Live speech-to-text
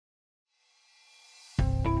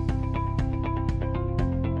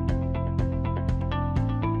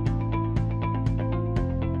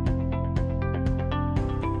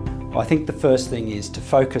I think the first thing is to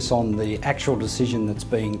focus on the actual decision that's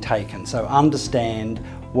being taken. So understand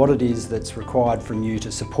what it is that's required from you to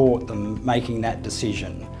support them making that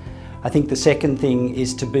decision. I think the second thing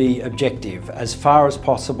is to be objective. As far as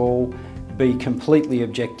possible, be completely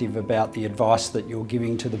objective about the advice that you're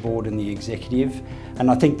giving to the board and the executive. And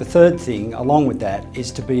I think the third thing, along with that,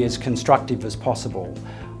 is to be as constructive as possible.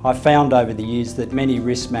 I've found over the years that many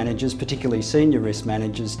risk managers, particularly senior risk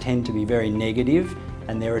managers, tend to be very negative,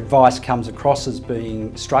 and their advice comes across as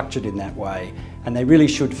being structured in that way, and they really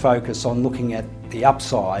should focus on looking at the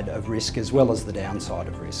upside of risk as well as the downside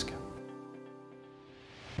of risk.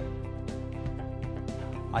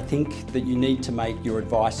 I think that you need to make your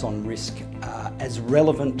advice on risk as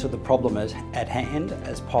relevant to the problem at hand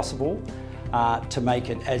as possible, to make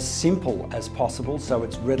it as simple as possible so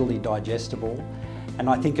it's readily digestible. And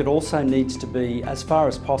I think it also needs to be, as far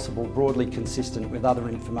as possible, broadly consistent with other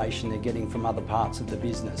information they're getting from other parts of the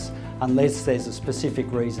business. Unless there's a specific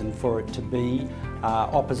reason for it to be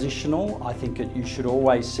oppositional, I think that you should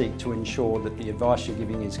always seek to ensure that the advice you're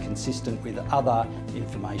giving is consistent with other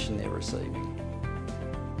information they're receiving.